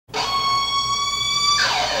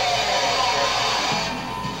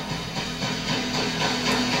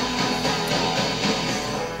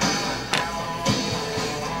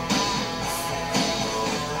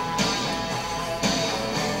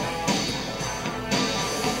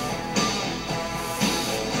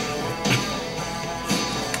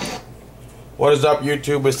What is up,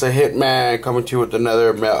 YouTube? It's the Hitman coming to you with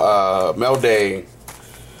another mail day.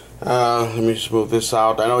 Let me smooth this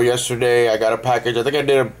out. I know yesterday I got a package. I think I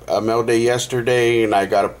did a mail day yesterday, and I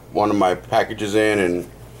got one of my packages in, and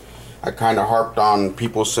I kind of harped on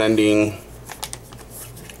people sending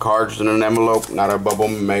cards in an envelope, not a bubble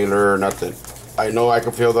mailer or nothing. I know I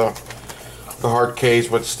can feel the hard case,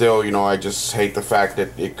 but still, you know, I just hate the fact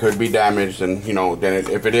that it could be damaged, and you know, then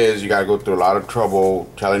if it is, you gotta go through a lot of trouble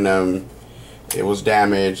telling them it was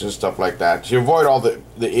damaged and stuff like that. To avoid all the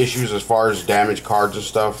issues as far as damaged cards and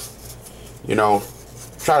stuff, you know,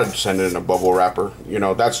 try to send it in a bubble wrapper. You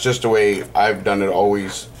know, that's just the way I've done it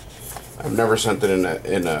always. I've never sent it in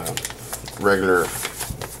a regular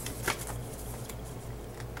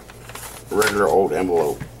old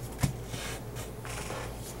envelope.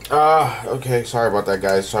 Okay, sorry about that,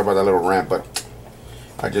 guys. Sorry about that little rant, but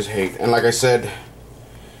I just hate. And like I said,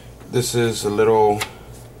 this is a little.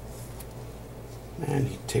 Man,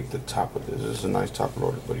 he taped the top of this. This is a nice top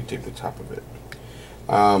loader, but he taped the top of it.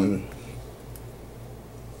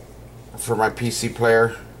 For my PC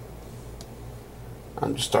player,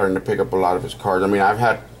 I'm just starting to pick up a lot of his cards. I mean, I've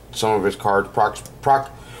had some of his cards,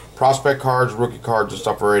 prospect cards, rookie cards, and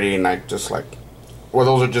stuff already, and I just like, well,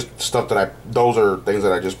 those are just stuff that those are things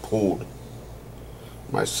that I just pulled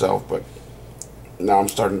myself, but now I'm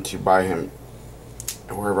starting to buy him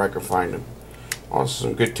wherever I can find him. Also,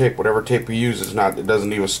 some good tape. Whatever tape you use is not. It doesn't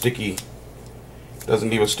leave a sticky.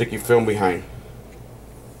 Film behind.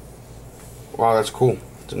 Wow, that's cool.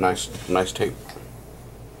 It's a nice tape.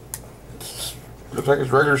 Looks like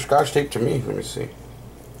it's regular Scotch tape to me. Let me see.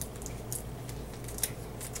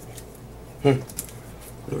 Looks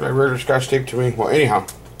like regular Scotch tape to me. Well, anyhow,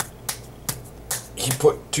 he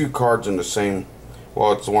put two cards in the same.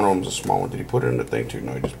 Well, it's one of them's a small one. Did he put it in the thing too?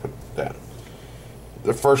 No, he just put that.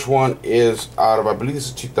 The first one is out of, I believe this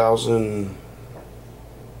is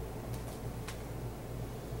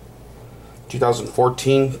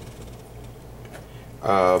 2014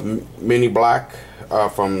 mini black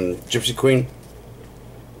from Gypsy Queen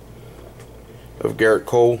of Garrett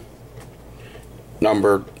Cole,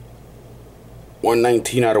 number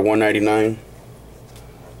 119 out of 199.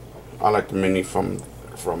 I like the mini from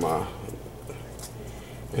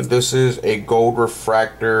and this is a gold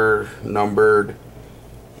refractor numbered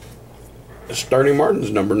Starling Martin's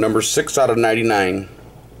number 6 out of 99.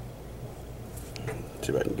 Let's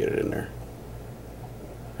see if I can get it in there.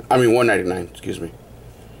 I mean 199, excuse me.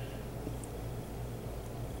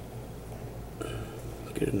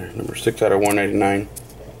 Get in there. Number 6 out of 199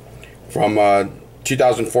 from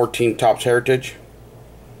 2014 Topps Heritage.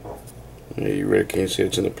 You really can't see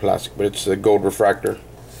it's in the plastic, but it's a gold refractor.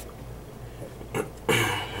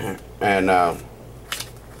 And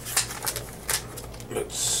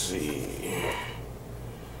let's see.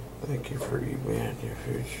 Thank you for emailing your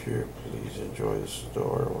future. Please enjoy the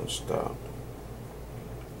store. One stop.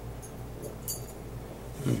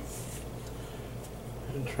 I'm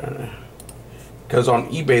trying to, because on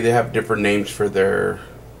eBay they have different names for their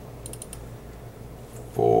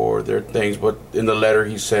things, but in the letter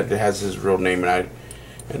he said it has his real name, and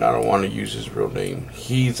I don't want to use his real name.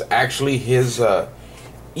 He's actually his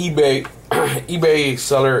eBay eBay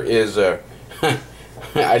seller is I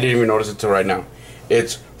didn't even notice it till right now.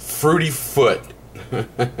 It's Fruity Foot.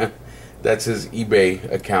 That's his eBay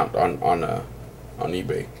account on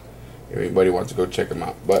eBay. If anybody wants to go check him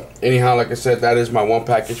out. But anyhow, like I said, that is my one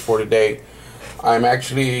package for today. I'm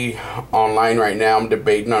actually online right now. I'm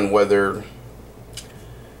debating on whether,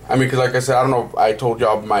 I mean, because like I said, I don't know if I told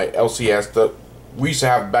y'all my LCS. We used to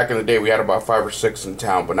have, back in the day, we had about 5 or 6 in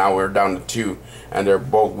town, but now we're down to 2, and they're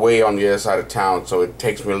both way on the other side of town, so it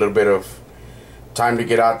takes me a little bit of time to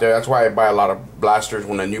get out there. That's why I buy a lot of blasters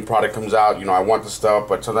when a new product comes out. You know, I want the stuff,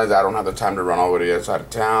 but sometimes I don't have the time to run all the way to the other side of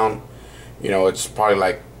town. You know, it's probably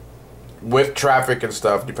like, with traffic and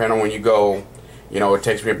stuff, depending on when you go, you know, it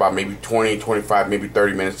takes me about maybe 20, 25, maybe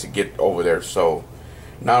 30 minutes to get over there. So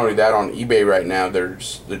not only that, on eBay right now,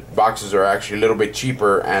 the boxes are actually a little bit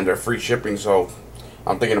cheaper and they're free shipping. So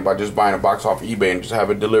I'm thinking about just buying a box off eBay and just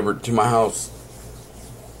have it delivered to my house.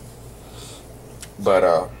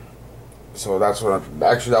 But so that's what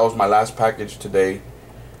actually that was my last package today.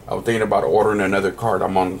 I was thinking about ordering another card.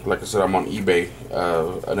 I'm on, like I said, I'm on eBay,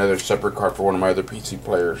 another separate card for one of my other PC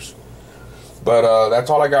players. But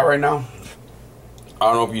that's all I got right now. I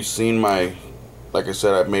don't know if you've seen my, like I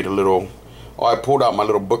said, I've made a little, I pulled out my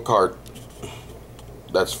little book card.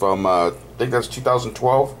 That's from, I think that's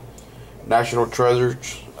 2012, National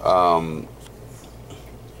Treasures.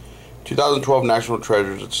 2012 National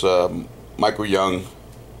Treasures. It's Michael Young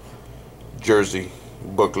jersey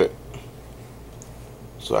booklet.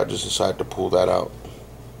 So I just decided to pull that out.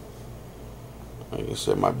 Like I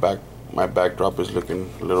said, my backdrop is looking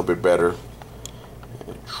a little bit better.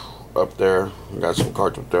 Up there, I got some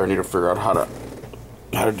cards up there. I need to figure out how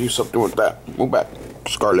to do something with that. Move back,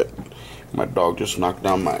 Scarlet. My dog just knocked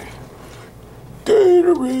down my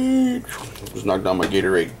Gatorade. Just knocked down my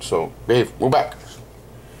Gatorade. So, babe, move back.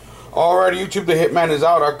 Alright, YouTube, the Hitman is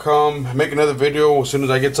out. I'll come make another video as soon as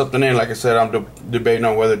I get something in. Like I said, I'm debating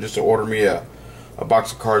on whether just to order me a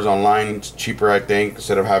box of cards online. It's cheaper, I think,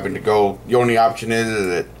 instead of having to go. The only option is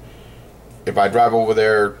that if I drive over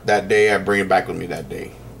there that day, I bring it back with me that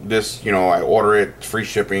day. This, you know, I order it, free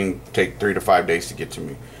shipping, take 3 to 5 days to get to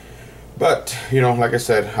me. But, you know, like I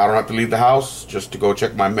said, I don't have to leave the house just to go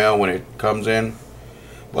check my mail when it comes in.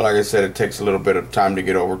 But like I said, it takes a little bit of time to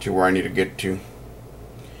get over to where I need to get to.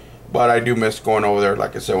 But I do miss going over there.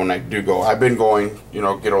 Like I said, when I do go, I've been going, you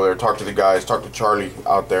know, get over there, talk to the guys, talk to Charlie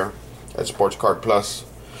out there at Sports Card Plus.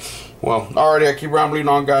 Well, alrighty, I keep rambling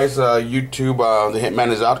on, guys. YouTube, the Hitman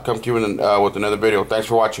is out. Come to you with another video. Thanks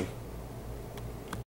for watching.